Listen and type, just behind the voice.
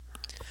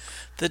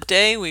The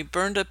day we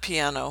burned a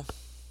piano.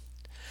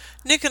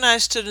 Nick and I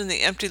stood in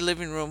the empty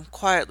living room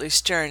quietly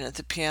staring at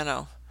the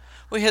piano.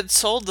 We had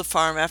sold the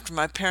farm after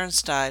my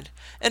parents died,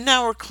 and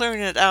now were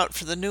clearing it out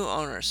for the new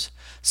owners.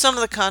 Some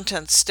of the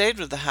contents stayed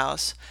with the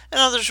house,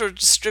 and others were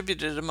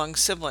distributed among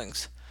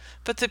siblings.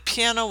 But the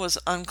piano was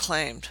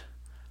unclaimed.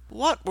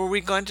 What were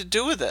we going to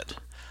do with it?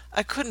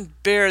 I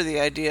couldn't bear the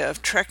idea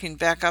of trekking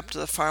back up to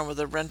the farm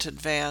with a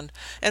rented van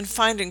and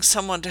finding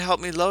someone to help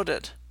me load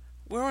it.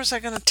 Where was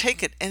I going to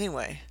take it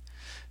anyway?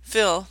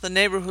 Phil, the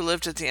neighbor who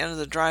lived at the end of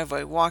the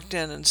driveway, walked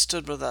in and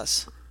stood with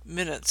us.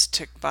 Minutes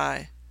ticked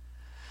by.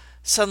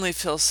 Suddenly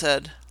Phil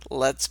said,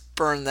 "Let's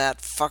burn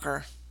that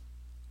fucker."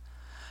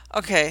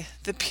 Okay,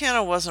 the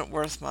piano wasn't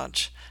worth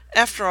much.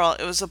 After all,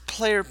 it was a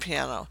player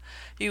piano.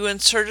 You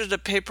inserted a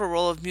paper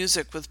roll of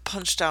music with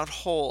punched-out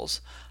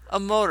holes. A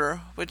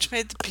motor, which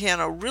made the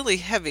piano really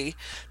heavy,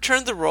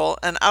 turned the roll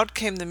and out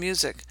came the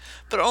music,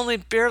 but only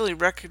barely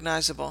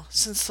recognizable,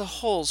 since the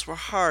holes were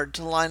hard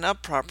to line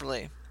up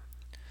properly.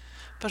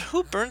 But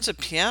who burns a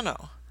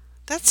piano?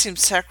 That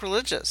seems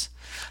sacrilegious.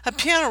 A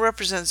piano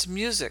represents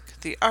music,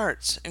 the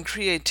arts, and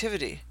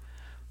creativity.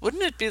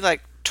 Wouldn't it be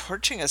like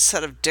torching a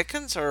set of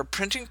Dickens or a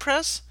printing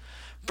press?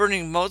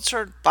 Burning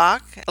Mozart,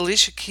 Bach,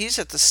 Alicia Keys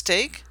at the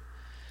stake?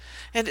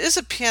 And is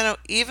a piano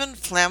even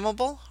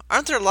flammable?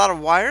 Aren't there a lot of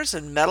wires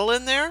and metal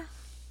in there?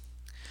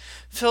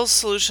 Phil's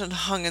solution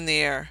hung in the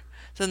air.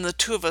 Then the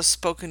two of us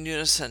spoke in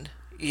unison.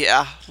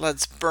 Yeah,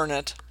 let's burn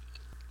it.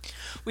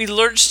 We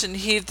lurched and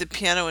heaved the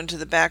piano into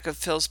the back of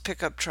Phil's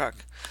pickup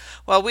truck.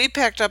 While we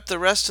packed up the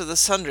rest of the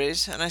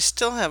sundries, and I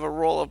still have a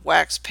roll of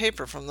wax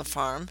paper from the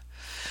farm,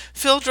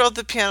 Phil drove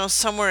the piano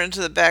somewhere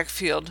into the back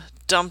field,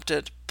 dumped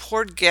it,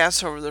 poured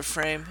gas over the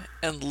frame,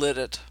 and lit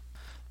it.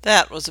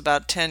 That was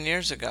about 10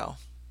 years ago.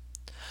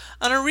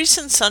 On a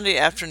recent Sunday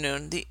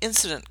afternoon, the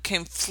incident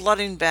came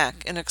flooding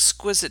back in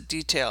exquisite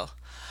detail.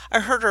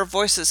 I heard our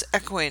voices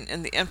echoing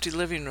in the empty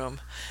living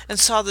room, and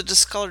saw the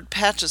discolored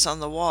patches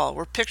on the wall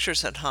where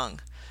pictures had hung.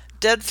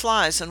 Dead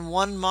flies and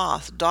one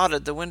moth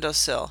dotted the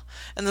windowsill,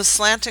 and the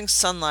slanting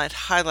sunlight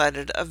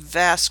highlighted a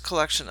vast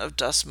collection of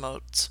dust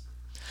motes.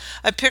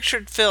 I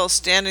pictured Phil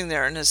standing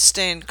there in his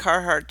stained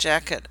Carhartt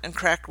jacket and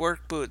cracked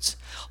work boots,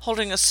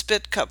 holding a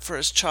spit cup for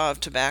his chaw of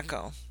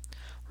tobacco.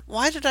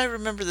 Why did I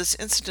remember this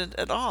incident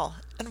at all,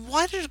 and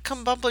why did it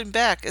come bubbling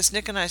back as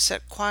Nick and I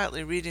sat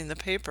quietly reading the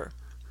paper?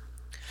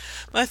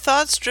 My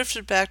thoughts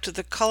drifted back to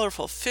the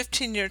colorful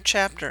 15-year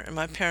chapter in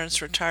my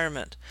parents'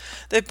 retirement.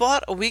 They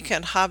bought a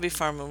weekend hobby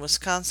farm in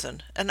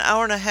Wisconsin, an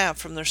hour and a half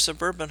from their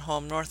suburban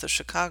home north of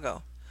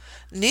Chicago.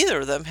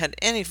 Neither of them had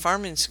any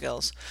farming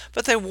skills,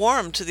 but they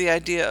warmed to the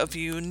idea of a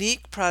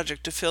unique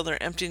project to fill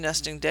their empty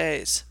nesting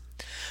days.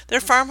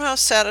 Their farmhouse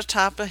sat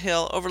atop a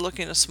hill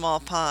overlooking a small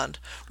pond,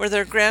 where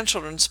their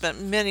grandchildren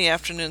spent many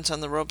afternoons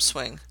on the rope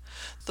swing.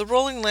 The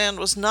rolling land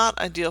was not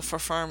ideal for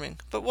farming,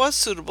 but was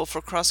suitable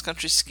for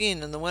cross-country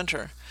skiing in the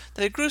winter.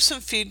 They grew some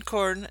feed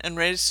corn and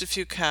raised a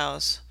few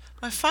cows.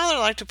 My father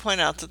liked to point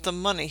out that the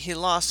money he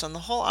lost on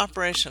the whole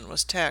operation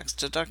was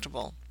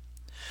tax-deductible.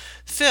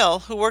 Phil,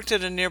 who worked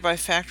at a nearby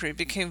factory,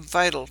 became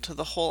vital to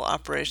the whole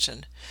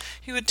operation.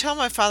 He would tell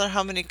my father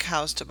how many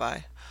cows to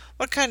buy,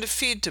 what kind of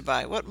feed to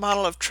buy, what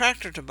model of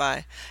tractor to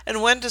buy,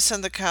 and when to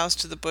send the cows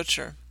to the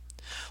butcher.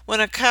 When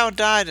a cow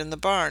died in the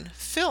barn,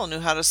 Phil knew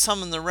how to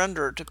summon the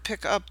renderer to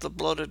pick up the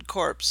bloated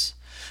corpse.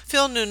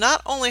 Phil knew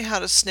not only how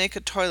to snake a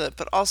toilet,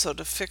 but also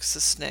to fix the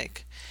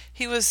snake.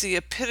 He was the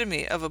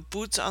epitome of a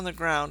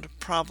boots-on-the-ground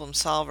problem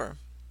solver.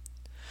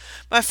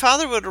 My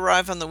father would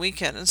arrive on the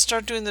weekend and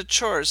start doing the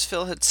chores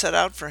Phil had set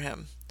out for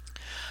him.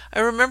 I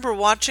remember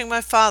watching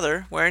my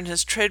father, wearing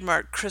his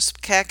trademark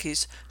crisp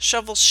khakis,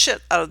 shovel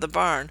shit out of the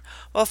barn,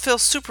 while Phil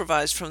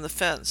supervised from the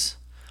fence.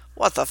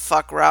 "What the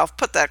fuck, Ralph?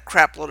 Put that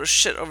crapload of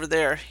shit over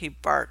there," he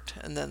barked,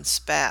 and then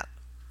spat.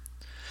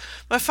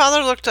 My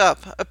father looked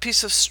up, a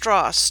piece of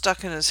straw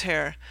stuck in his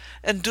hair,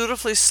 and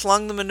dutifully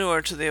slung the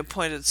manure to the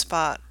appointed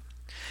spot.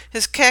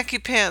 His khaki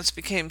pants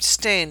became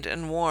stained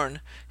and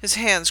worn, his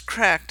hands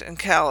cracked and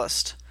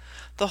calloused.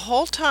 The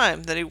whole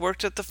time that he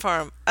worked at the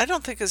farm, I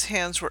don't think his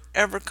hands were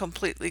ever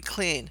completely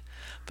clean,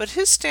 but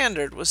his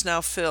standard was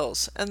now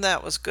Phil's, and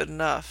that was good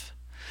enough.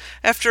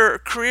 After a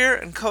career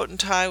in coat and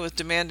tie with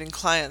demanding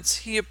clients,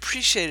 he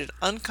appreciated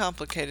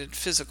uncomplicated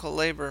physical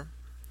labor.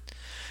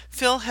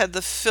 Phil had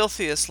the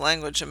filthiest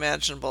language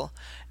imaginable.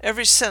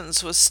 Every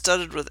sentence was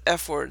studded with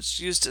F-words,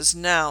 used as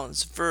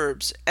nouns,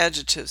 verbs,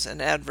 adjectives,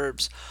 and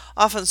adverbs,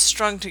 often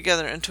strung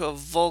together into a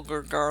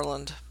vulgar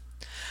garland.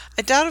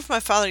 I doubt if my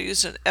father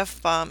used an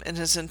F-bomb in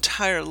his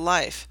entire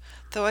life,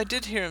 though I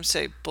did hear him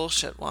say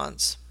bullshit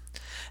once.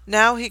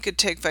 Now he could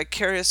take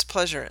vicarious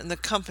pleasure in the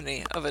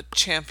company of a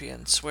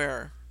champion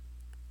swearer.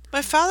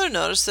 My father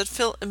noticed that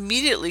Phil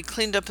immediately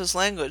cleaned up his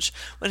language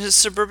when his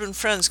suburban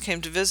friends came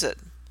to visit.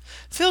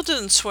 Phil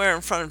didn't swear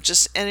in front of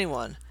just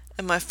anyone,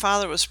 and my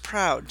father was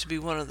proud to be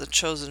one of the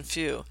chosen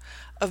few,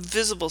 a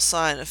visible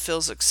sign of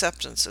Phil's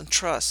acceptance and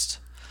trust.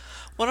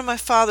 One of my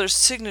father's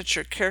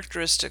signature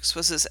characteristics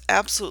was his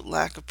absolute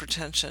lack of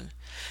pretension.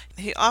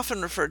 He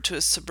often referred to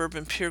his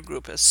suburban peer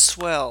group as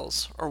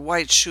swells or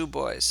white shoe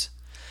boys.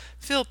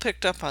 Phil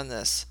picked up on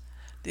this.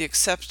 The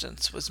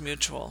acceptance was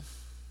mutual.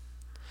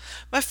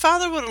 My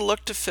father would have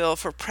looked to Phil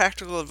for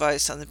practical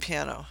advice on the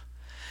piano.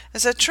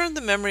 As I turned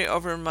the memory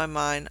over in my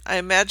mind, I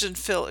imagined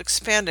Phil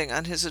expanding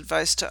on his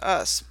advice to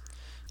us.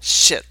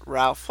 Shit,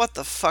 Ralph, what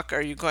the fuck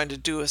are you going to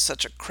do with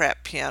such a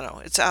crap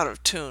piano? It's out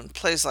of tune,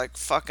 plays like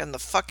fuck, and the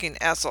fucking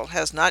asshole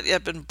has not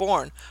yet been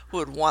born who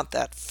would want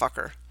that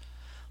fucker.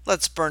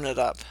 Let's burn it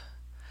up.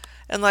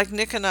 And like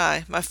Nick and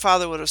I, my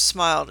father would have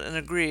smiled and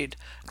agreed,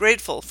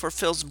 grateful for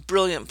Phil's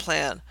brilliant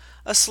plan,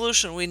 a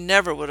solution we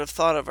never would have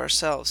thought of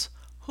ourselves.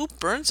 Who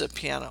burns a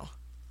piano?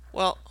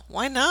 Well,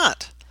 why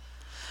not?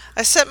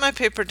 I set my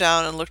paper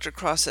down and looked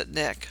across at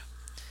Nick.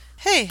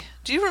 Hey,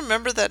 do you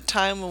remember that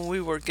time when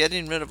we were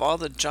getting rid of all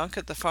the junk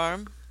at the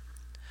farm?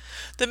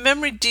 The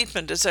memory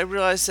deepened as I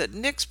realized that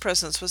Nick's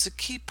presence was a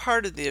key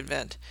part of the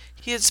event.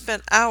 He had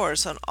spent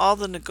hours on all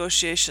the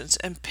negotiations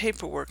and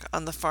paperwork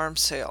on the farm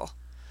sale.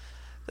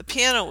 The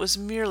piano was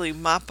merely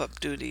mop-up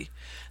duty.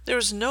 There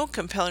was no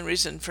compelling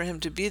reason for him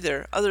to be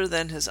there other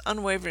than his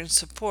unwavering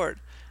support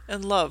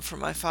and love for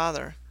my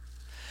father.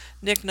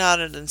 Nick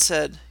nodded and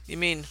said, "You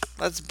mean,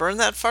 let's burn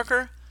that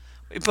fucker?"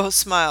 We both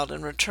smiled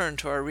and returned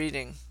to our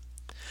reading.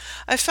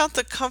 I felt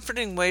the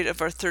comforting weight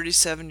of our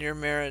 37-year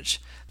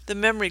marriage. The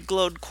memory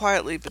glowed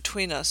quietly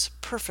between us,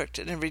 perfect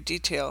in every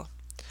detail.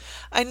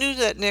 I knew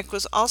that Nick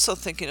was also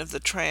thinking of the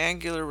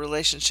triangular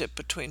relationship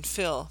between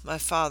Phil, my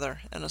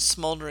father, and a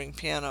smoldering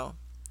piano.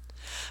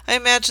 I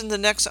imagined the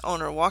next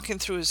owner walking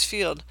through his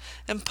field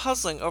and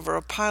puzzling over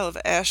a pile of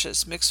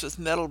ashes mixed with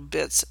metal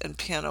bits and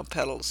piano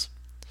pedals.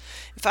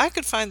 If I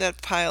could find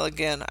that pile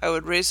again, I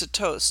would raise a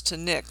toast to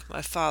Nick,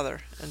 my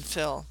father, and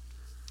Phil.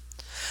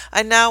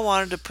 I now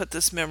wanted to put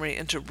this memory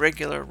into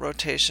regular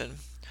rotation.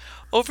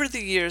 Over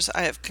the years,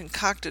 I have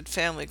concocted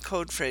family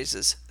code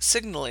phrases,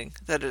 signaling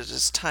that it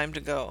is time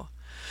to go.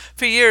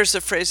 For years,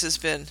 the phrase has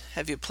been,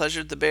 "Have you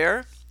pleasured the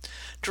bear?"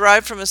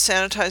 derived from a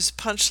sanitized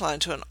punchline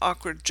to an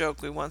awkward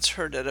joke we once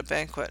heard at a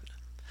banquet.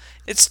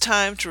 It's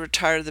time to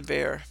retire the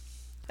bear.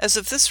 As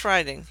of this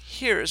writing,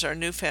 here is our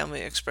new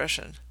family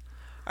expression.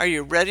 Are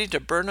you ready to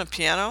burn a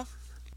piano?